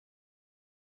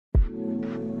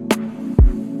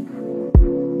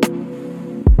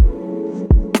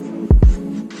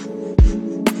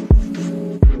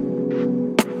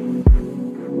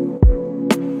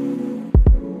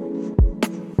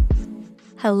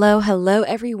Hello,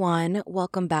 everyone.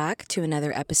 Welcome back to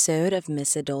another episode of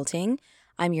Miss Adulting.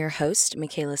 I'm your host,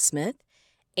 Michaela Smith,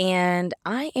 and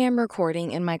I am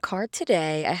recording in my car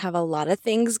today. I have a lot of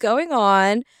things going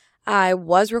on. I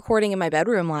was recording in my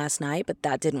bedroom last night, but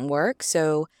that didn't work.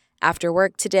 So after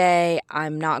work today,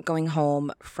 I'm not going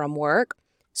home from work.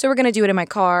 So we're going to do it in my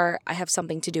car. I have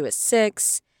something to do at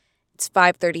 6. It's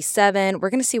 5:37. We're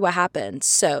going to see what happens.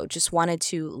 So just wanted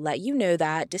to let you know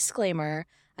that disclaimer.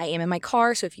 I am in my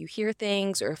car, so if you hear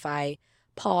things or if I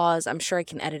pause, I'm sure I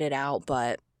can edit it out,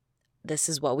 but this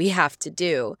is what we have to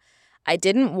do. I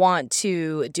didn't want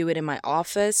to do it in my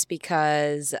office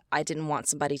because I didn't want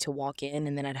somebody to walk in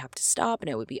and then I'd have to stop and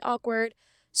it would be awkward.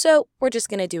 So we're just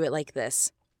going to do it like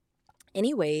this.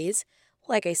 Anyways,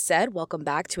 like I said, welcome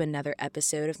back to another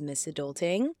episode of Miss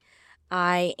Adulting.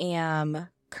 I am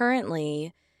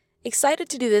currently excited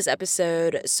to do this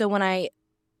episode. So when I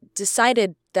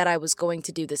decided that I was going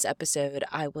to do this episode,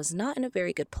 I was not in a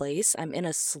very good place. I'm in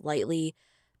a slightly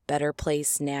better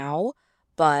place now,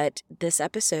 but this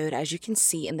episode, as you can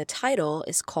see in the title,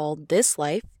 is called This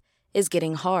Life is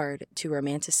Getting Hard to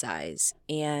Romanticize,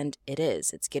 and it is.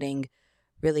 It's getting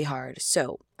really hard.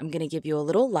 So I'm going to give you a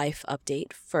little life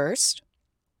update first.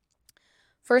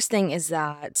 First thing is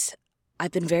that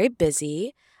I've been very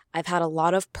busy. I've had a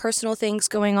lot of personal things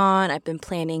going on. I've been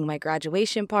planning my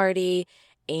graduation party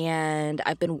and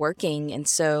I've been working. And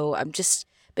so I've just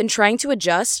been trying to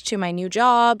adjust to my new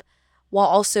job while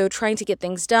also trying to get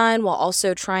things done, while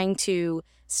also trying to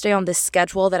stay on this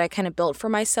schedule that I kind of built for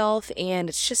myself. And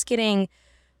it's just getting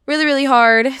really, really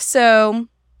hard. So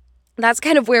that's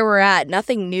kind of where we're at.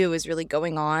 Nothing new is really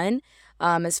going on.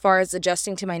 As far as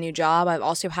adjusting to my new job, I've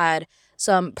also had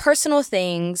some personal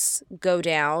things go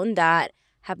down that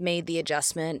have made the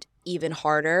adjustment even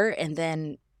harder. And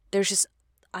then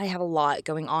I have a lot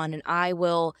going on, and I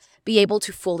will be able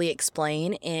to fully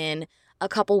explain in a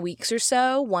couple weeks or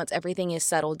so once everything is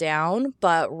settled down.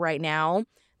 But right now,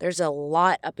 there's a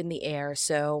lot up in the air.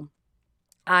 So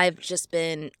I've just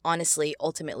been, honestly,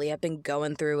 ultimately, I've been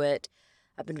going through it.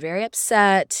 I've been very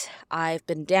upset. I've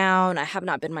been down. I have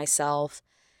not been myself.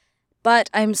 But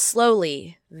I'm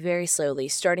slowly, very slowly,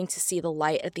 starting to see the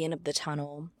light at the end of the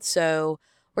tunnel. So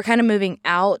we're kind of moving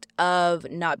out of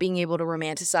not being able to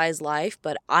romanticize life,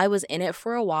 but I was in it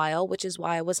for a while, which is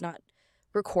why I was not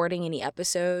recording any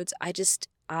episodes. I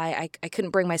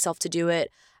couldn't bring myself to do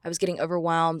it. I was getting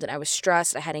overwhelmed and I was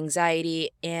stressed. I had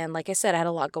anxiety. And like I said, I had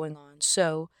a lot going on.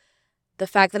 So the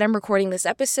fact that I'm recording this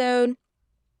episode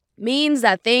means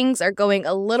that things are going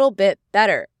a little bit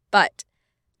better. But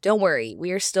don't worry,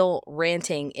 we are still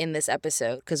ranting in this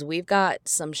episode because we've got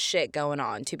some shit going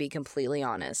on, to be completely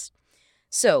honest.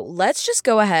 So let's just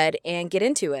go ahead and get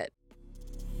into it.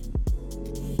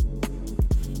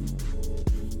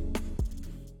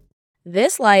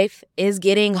 This life is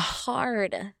getting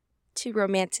hard to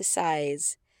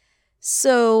romanticize.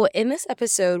 So in this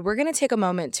episode, we're going to take a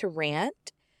moment to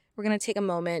rant. We're going to take a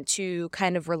moment to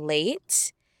kind of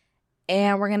relate.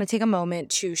 And we're going to take a moment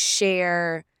to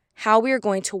share how we are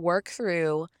going to work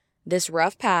through this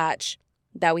rough patch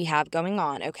that we have going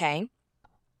on, okay?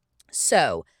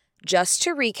 So just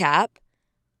to recap,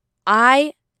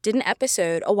 I did an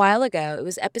episode a while ago. It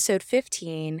was episode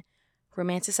 15,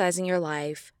 Romanticizing Your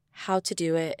Life, How to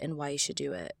Do It and Why You Should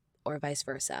Do It, or vice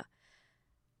versa.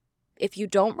 If you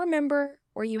don't remember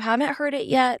or you haven't heard it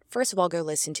yet, first of all, go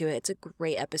listen to it. It's a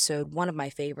great episode, one of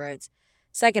my favorites.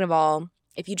 Second of all,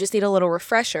 if you just need a little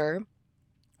refresher,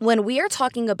 when we are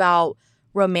talking about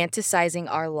romanticizing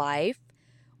our life,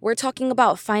 we're talking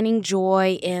about finding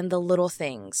joy in the little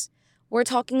things. We're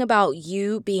talking about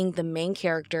you being the main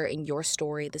character in your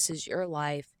story. This is your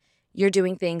life. You're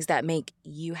doing things that make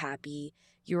you happy.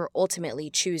 You're ultimately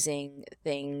choosing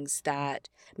things that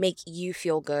make you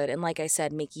feel good. And like I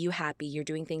said, make you happy. You're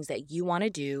doing things that you want to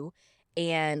do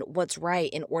and what's right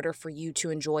in order for you to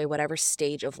enjoy whatever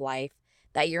stage of life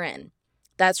that you're in.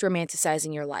 That's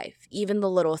romanticizing your life. Even the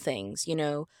little things,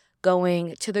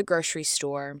 going to the grocery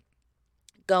store,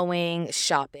 going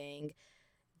shopping,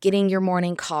 getting your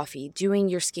morning coffee, doing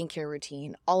your skincare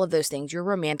routine, all of those things. You're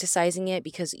romanticizing it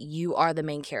because you are the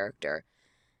main character.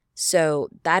 So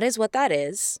that is what that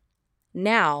is.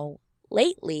 Now,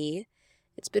 lately,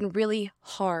 it's been really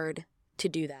hard to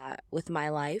do that with my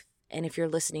life. And if you're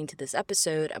listening to this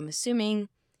episode, I'm assuming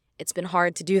it's been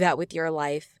hard to do that with your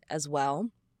life as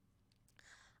well.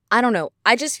 I don't know.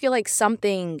 I just feel like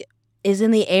something is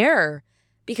in the air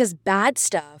because bad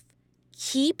stuff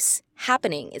keeps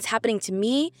happening. It's happening to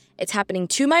me. It's happening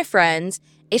to my friends.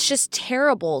 It's just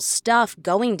terrible stuff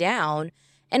going down.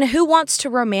 And who wants to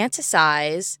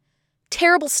romanticize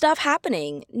terrible stuff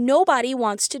happening. Nobody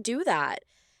wants to do that.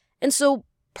 And so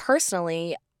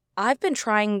personally, I've been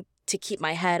trying to keep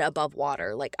my head above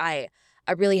water. Like I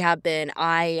really have been.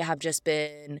 I have just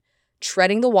been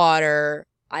treading the water.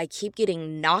 I keep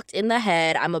getting knocked in the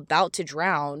head. I'm about to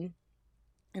drown.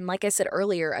 And like I said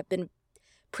earlier, I've been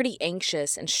pretty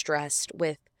anxious and stressed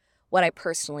with what I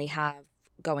personally have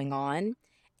going on.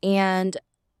 And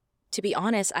to be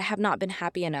honest, I have not been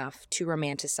happy enough to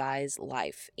romanticize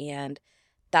life. And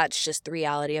that's just the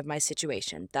reality of my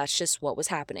situation. That's just what was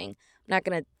happening. I'm not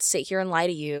going to sit here and lie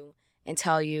to you and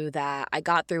tell you that I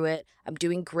got through it, I'm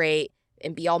doing great,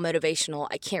 and be all motivational.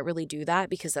 I can't really do that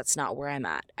because that's not where I'm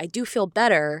at. I do feel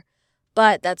better,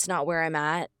 but that's not where I'm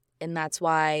at. And that's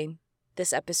why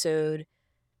this episode,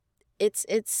 it's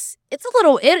a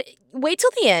little, wait till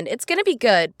the end. It's going to be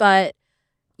good, but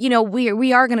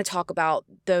we are going to talk about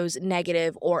those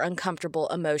negative or uncomfortable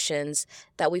emotions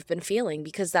that we've been feeling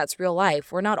because that's real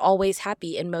life. We're not always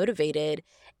happy and motivated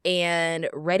and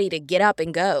ready to get up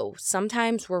and go.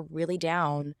 Sometimes we're really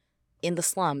down in the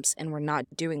slumps and we're not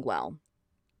doing well.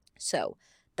 So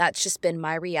that's just been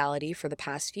my reality for the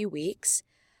past few weeks.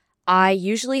 I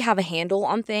usually have a handle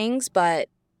on things, but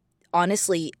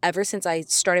honestly, ever since I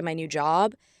started my new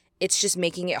job, it's just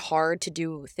making it hard to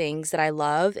do things that I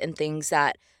love and things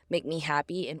that make me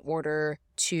happy in order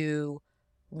to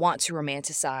want to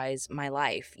romanticize my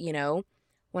life.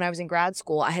 When I was in grad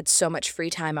school, I had so much free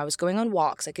time. I was going on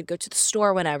walks. I could go to the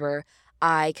store whenever.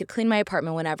 I could clean my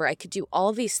apartment whenever. I could do all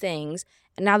of these things.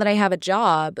 And now that I have a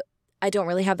job, I don't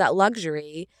really have that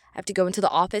luxury. I have to go into the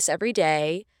office every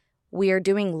day. We are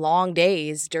doing long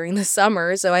days during the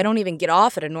summer, so I don't even get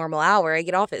off at a normal hour. I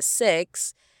get off at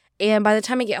 6. And by the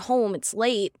time I get home, it's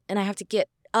late and I have to get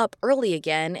up early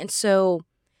again. And so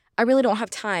I really don't have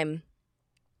time.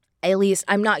 At least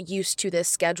I'm not used to this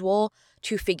schedule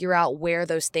to figure out where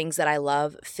those things that I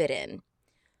love fit in.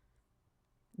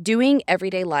 Doing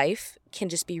everyday life can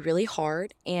just be really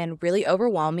hard and really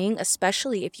overwhelming,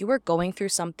 especially if you are going through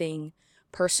something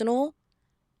personal.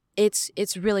 It's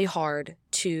really hard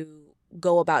to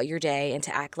go about your day and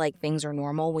to act like things are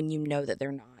normal when you know that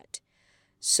they're not.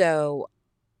 So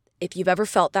if you've ever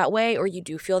felt that way or you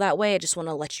do feel that way, I just want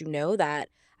to let you know that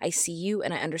I see you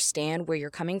and I understand where you're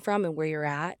coming from and where you're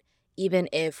at, even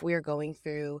if we're going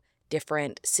through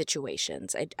different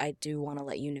situations. I do want to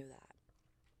let you know that.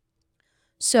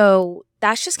 So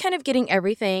that's just kind of getting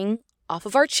everything off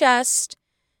of our chest.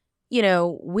 We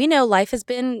know life has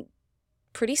been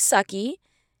pretty sucky.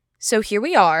 So here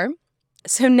we are.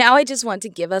 So now I just want to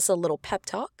give us a little pep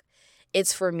talk.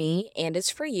 It's for me and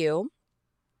it's for you.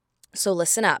 So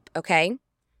listen up, okay?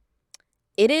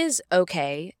 It is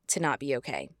okay to not be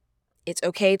okay. It's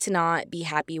okay to not be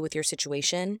happy with your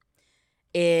situation.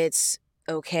 It's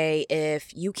okay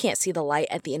if you can't see the light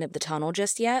at the end of the tunnel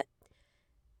just yet.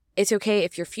 It's okay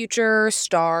if your future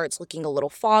starts looking a little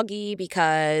foggy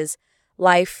because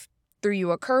life threw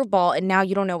you a curveball and now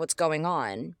you don't know what's going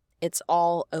on. It's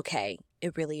all okay.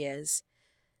 It really is.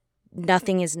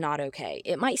 Nothing is not okay.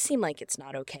 It might seem like it's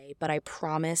not okay, but I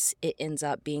promise it ends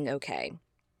up being okay.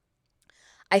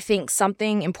 I think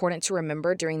something important to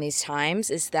remember during these times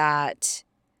is that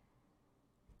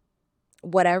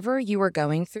whatever you are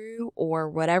going through or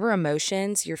whatever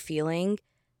emotions you're feeling,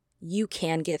 you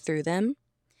can get through them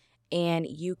and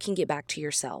you can get back to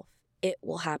yourself. It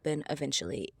will happen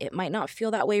eventually. It might not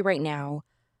feel that way right now,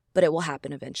 but it will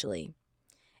happen eventually.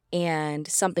 And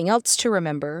something else to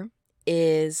remember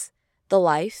is the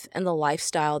life and the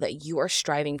lifestyle that you are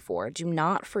striving for. Do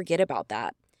not forget about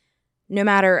that. No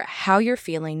matter how you're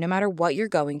feeling, no matter what you're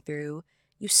going through,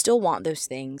 you still want those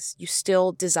things. You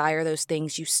still desire those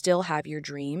things. You still have your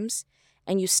dreams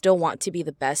and you still want to be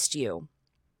the best you.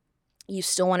 You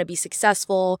still want to be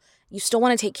successful. You still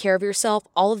want to take care of yourself,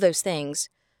 all of those things.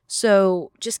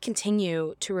 So just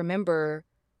continue to remember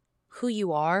who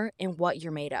you are and what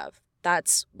you're made of.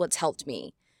 That's what's helped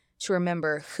me to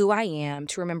remember who I am,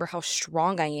 to remember how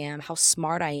strong I am, how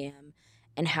smart I am,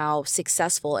 and how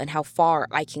successful and how far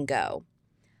I can go.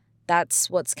 That's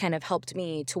what's kind of helped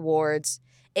me towards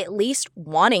at least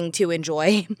wanting to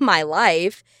enjoy my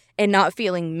life and not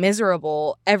feeling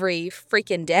miserable every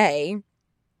freaking day.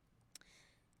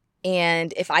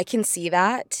 And if I can see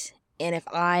that, and if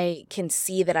I can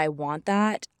see that I want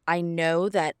that, I know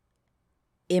that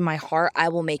in my heart, I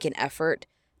will make an effort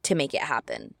to make it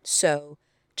happen. So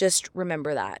just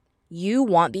remember that. You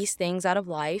want these things out of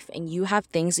life and you have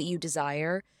things that you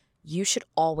desire. You should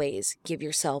always give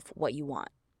yourself what you want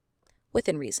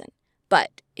within reason.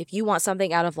 But if you want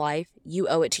something out of life, you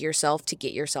owe it to yourself to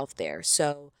get yourself there.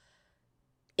 So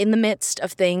in the midst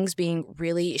of things being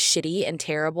really shitty and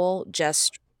terrible,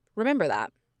 just Remember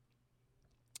that.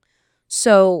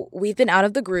 So we've been out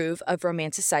of the groove of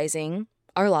romanticizing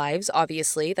our lives,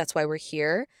 obviously. That's why we're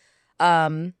here.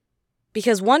 Um,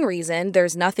 because one reason,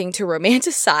 there's nothing to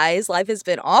romanticize. Life has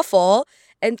been awful.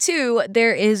 And two,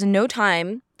 there is no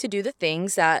time to do the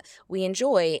things that we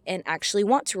enjoy and actually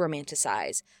want to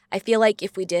romanticize. I feel like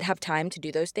if we did have time to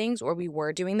do those things or we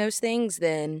were doing those things,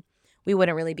 then we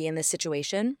wouldn't really be in this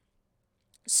situation.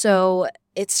 So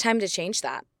it's time to change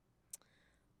that.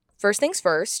 First things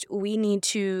first, we need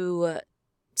to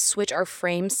switch our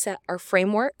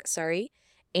framework,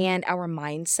 and our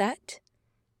mindset.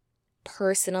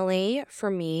 Personally,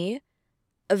 for me,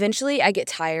 eventually I get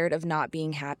tired of not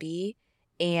being happy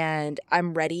and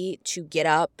I'm ready to get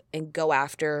up and go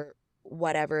after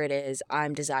whatever it is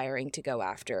I'm desiring to go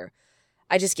after.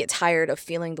 I just get tired of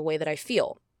feeling the way that I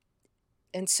feel.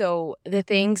 And so the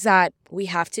things that we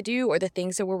have to do or the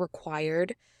things that we're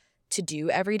required to do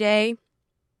every day,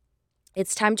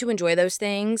 it's time to enjoy those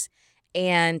things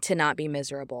and to not be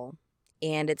miserable.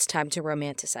 And it's time to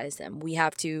romanticize them. We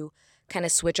have to kind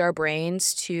of switch our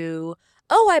brains to,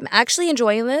 oh, I'm actually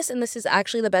enjoying this and this is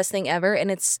actually the best thing ever and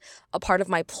it's a part of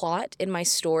my plot in my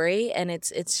story and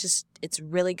it's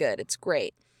really good. It's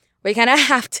great. We kind of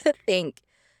have to think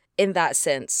in that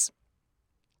sense.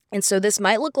 And so this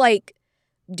might look like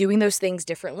doing those things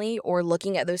differently or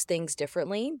looking at those things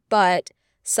differently, but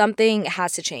something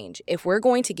has to change. If we're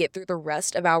going to get through the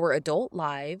rest of our adult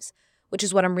lives, which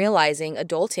is what I'm realizing,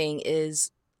 adulting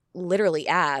is literally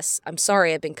ass. I'm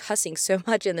sorry I've been cussing so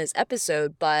much in this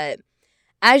episode, but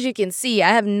as you can see, I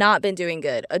have not been doing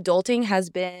good. Adulting has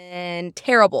been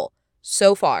terrible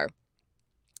so far.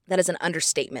 That is an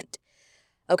understatement.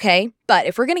 Okay? But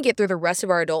if we're going to get through the rest of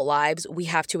our adult lives, we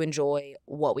have to enjoy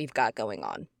what we've got going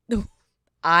on.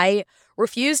 I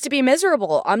refuse to be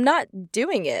miserable. I'm not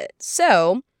doing it.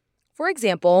 So, for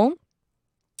example,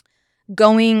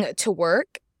 going to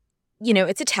work,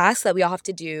 it's a task that we all have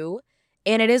to do,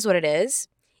 and it is what it is.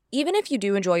 Even if you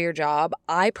do enjoy your job,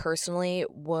 I personally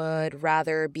would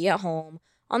rather be at home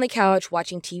on the couch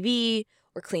watching TV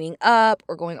or cleaning up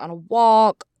or going on a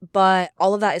walk, but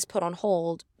all of that is put on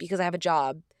hold because I have a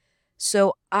job.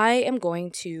 So I am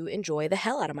going to enjoy the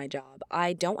hell out of my job.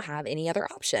 I don't have any other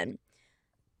option.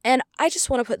 And I just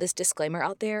want to put this disclaimer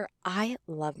out there. I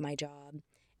love my job.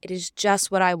 It is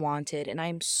just what I wanted, and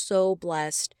I'm so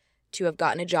blessed to have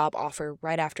gotten a job offer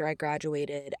right after I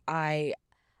graduated. I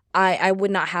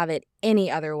would not have it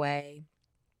any other way.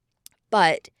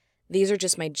 But these are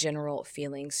just my general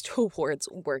feelings towards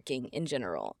working in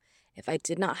general. If I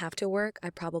did not have to work,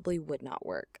 I probably would not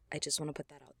work. I just want to put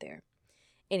that out there.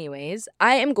 Anyways,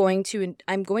 I'm going to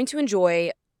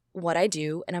enjoy what I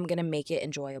do, and I'm going to make it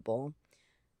enjoyable.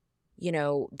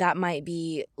 That might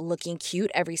be looking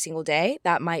cute every single day.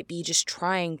 That might be just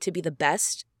trying to be the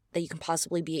best that you can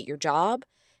possibly be at your job.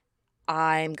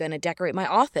 I'm going to decorate my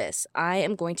office. I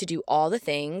am going to do all the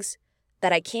things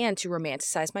that I can to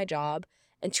romanticize my job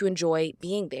and to enjoy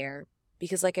being there.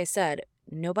 Because like I said,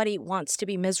 nobody wants to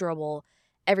be miserable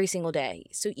every single day.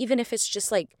 So even if it's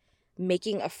just like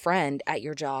making a friend at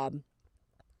your job,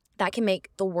 that can make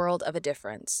the world of a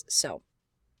difference. So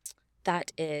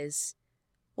that is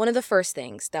one of the first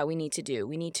things that we need to do.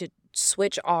 We need to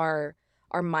switch our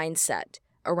mindset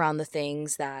around the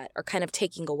things that are kind of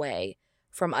taking away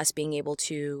from us being able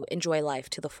to enjoy life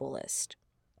to the fullest.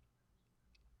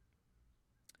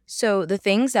 So the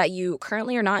things that you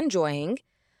currently are not enjoying,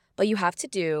 but you have to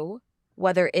do,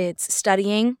 whether it's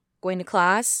studying, going to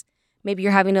class, maybe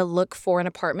you're having to look for an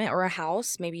apartment or a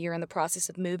house, maybe you're in the process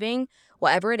of moving,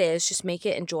 whatever it is, just make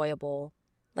it enjoyable.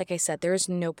 Like I said, there is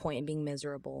no point in being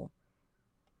miserable.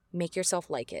 Make yourself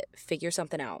like it. Figure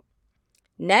something out.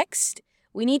 Next,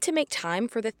 we need to make time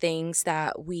for the things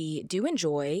that we do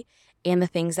enjoy and the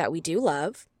things that we do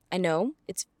love. I know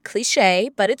it's cliche,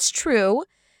 but it's true.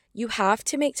 You have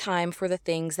to make time for the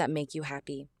things that make you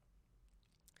happy.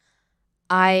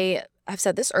 I have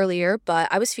said this earlier, but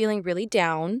I was feeling really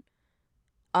down.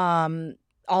 All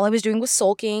I was doing was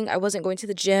sulking. I wasn't going to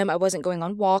the gym. I wasn't going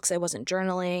on walks. I wasn't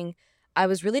journaling. I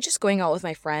was really just going out with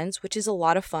my friends, which is a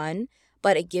lot of fun.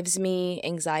 But it gives me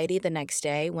anxiety the next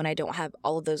day when I don't have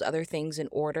all of those other things in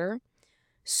order.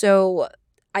 So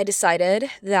I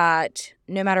decided that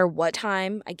no matter what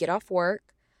time I get off work,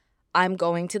 I'm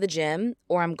going to the gym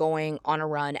or I'm going on a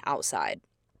run outside.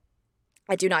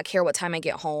 I do not care what time I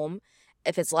get home.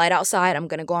 If it's light outside, I'm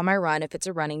going to go on my run if it's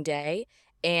a running day.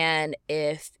 And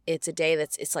if it's a day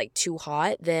it's like too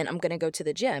hot, then I'm going to go to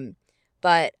the gym.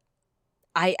 But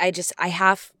I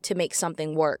have to make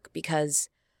something work because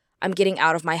I'm getting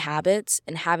out of my habits,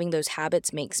 and having those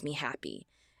habits makes me happy.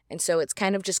 And so it's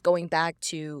kind of just going back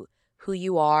to who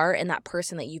you are and that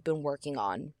person that you've been working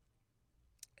on.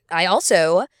 I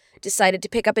also decided to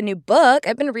pick up a new book.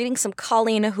 I've been reading some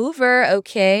Colleen Hoover,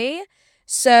 okay?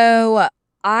 So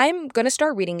I'm going to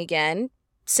start reading again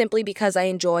simply because I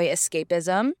enjoy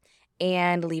escapism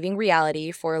and leaving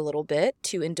reality for a little bit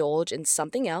to indulge in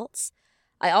something else.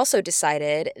 I also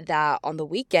decided that on the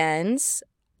weekends,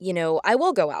 I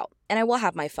will go out and I will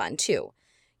have my fun too.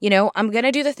 I'm going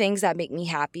to do the things that make me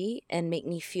happy and make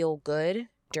me feel good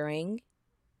during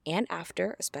and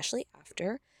after, especially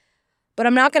after. But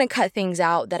I'm not going to cut things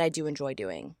out that I do enjoy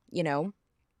doing, And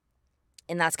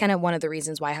that's kind of one of the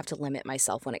reasons why I have to limit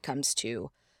myself when it comes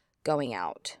to going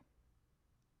out.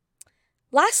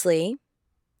 Lastly,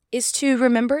 is to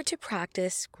remember to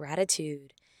practice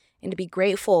gratitude and to be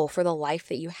grateful for the life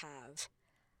that you have.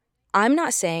 I'm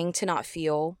not saying to not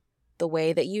feel the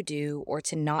way that you do or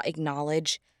to not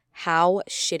acknowledge how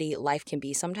shitty life can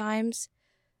be sometimes,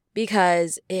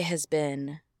 because it has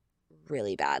been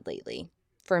really bad lately,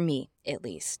 for me at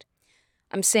least.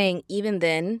 I'm saying even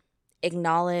then,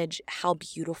 acknowledge how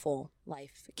beautiful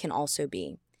life can also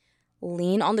be.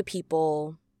 Lean on the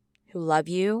people who love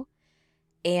you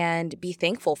and be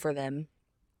thankful for them.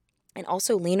 And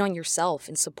also lean on yourself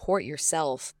and support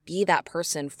yourself. Be that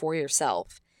person for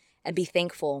yourself and be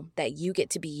thankful that you get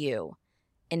to be you.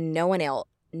 And no one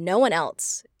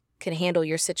else can handle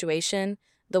your situation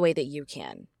the way that you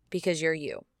can, because you're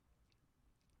you.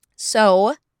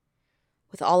 So,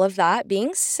 with all of that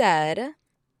being said,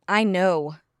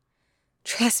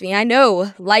 trust me, I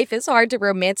know life is hard to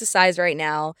romanticize right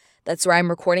now. That's why I'm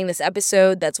recording this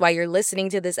episode. That's why you're listening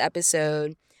to this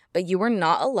episode. But you are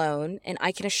not alone, and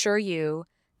I can assure you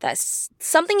that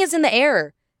something is in the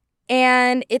air,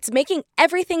 and it's making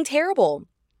everything terrible.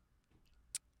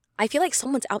 I feel like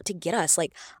someone's out to get us.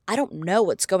 Like, I don't know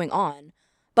what's going on,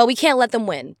 but we can't let them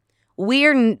win.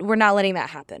 We're not letting that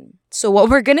happen. So what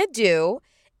we're going to do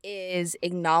is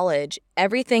acknowledge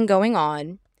everything going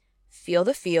on, feel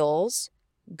the feels,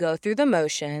 go through the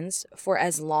motions for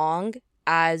as long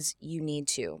as you need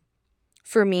to.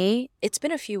 For me, it's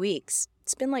been a few weeks.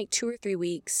 It's been like 2 or 3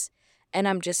 weeks, and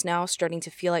I'm just now starting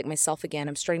to feel like myself again.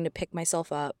 I'm starting to pick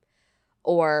myself up,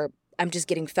 or I'm just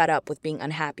getting fed up with being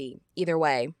unhappy. Either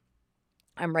way,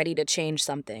 I'm ready to change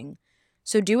something.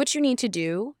 So do what you need to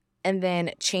do, and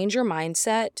then change your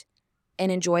mindset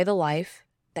and enjoy the life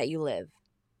that you live.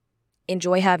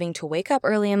 Enjoy having to wake up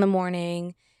early in the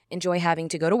morning. Enjoy having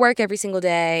to go to work every single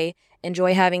day.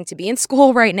 Enjoy having to be in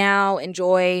school right now.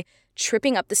 Enjoy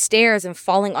tripping up the stairs and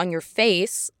falling on your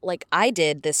face like I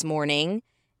did this morning.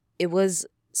 It was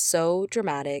so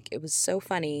dramatic. It was so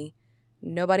funny.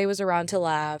 Nobody was around to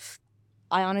laugh.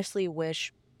 I honestly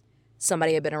wish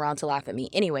somebody had been around to laugh at me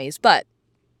anyways, but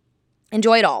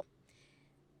enjoy it all.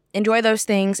 Enjoy those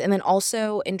things, and then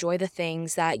also enjoy the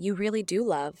things that you really do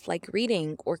love, like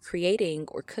reading or creating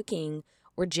or cooking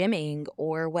or gymming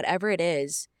or whatever it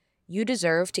is. You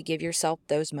deserve to give yourself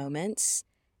those moments,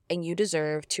 and you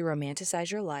deserve to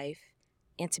romanticize your life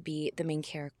and to be the main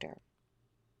character.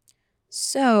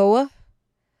 So,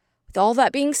 with all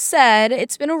that being said,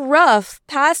 it's been a rough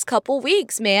past couple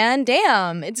weeks, man.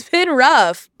 Damn, it's been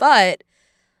rough, but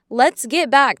let's get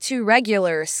back to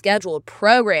regular scheduled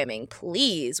programming,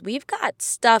 please. We've got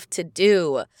stuff to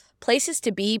do, places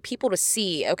to be, people to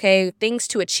see, okay? Things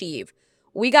to achieve.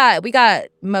 We got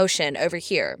motion over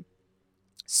here.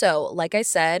 So, like I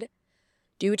said,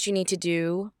 do what you need to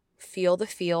do. Feel the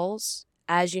feels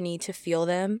as you need to feel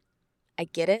them. I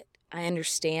get it. I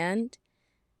understand.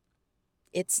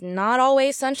 It's not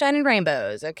always sunshine and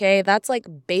rainbows, okay? That's like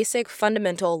basic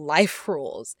fundamental life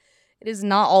rules. It is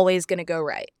not always going to go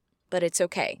right, but it's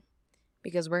okay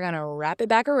because we're going to wrap it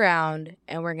back around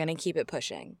and we're going to keep it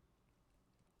pushing.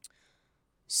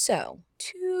 So,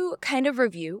 to kind of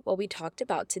review what we talked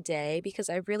about today, because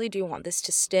I really do want this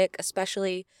to stick,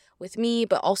 especially with me,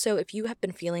 but also if you have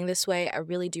been feeling this way, I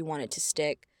really do want it to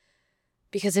stick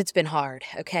because it's been hard,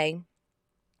 okay?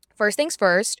 First things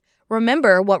first,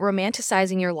 remember what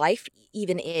romanticizing your life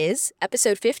even is.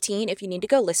 Episode 15, if you need to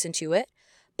go listen to it.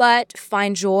 But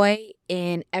find joy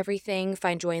in everything.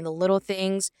 Find joy in the little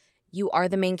things. You are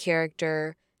the main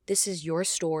character. This is your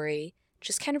story.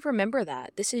 Just kind of remember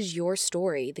that. This is your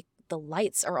story. The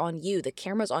lights are on you. The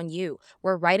camera's on you.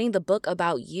 We're writing the book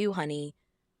about you, honey.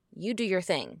 You do your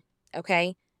thing,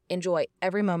 okay? Enjoy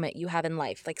every moment you have in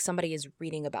life like somebody is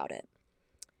reading about it.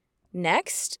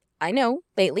 Next, I know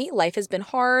lately life has been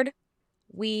hard.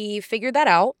 We figured that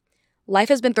out. Life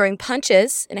has been throwing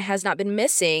punches and it has not been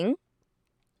missing.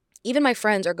 Even my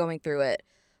friends are going through it.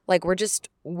 Like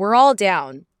we're all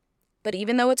down. But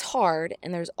even though it's hard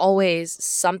and there's always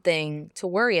something to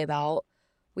worry about,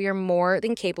 We are more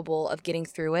than capable of getting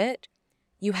through it.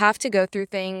 You have to go through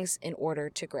things in order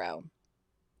to grow.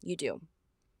 You do.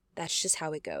 That's just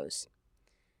how it goes.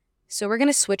 So we're going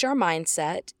to switch our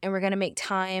mindset and we're going to make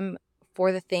time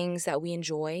for the things that we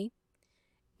enjoy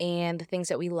and the things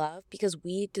that we love, because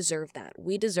we deserve that.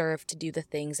 We deserve to do the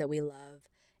things that we love,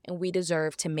 and we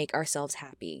deserve to make ourselves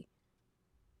happy.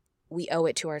 We owe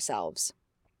it to ourselves.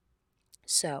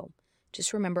 So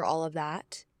just remember all of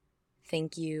that.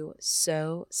 Thank you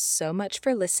so much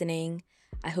for listening.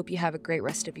 I hope you have a great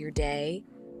rest of your day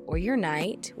or your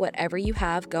night, whatever you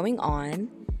have going on,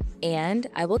 and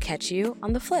I will catch you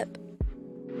on the flip.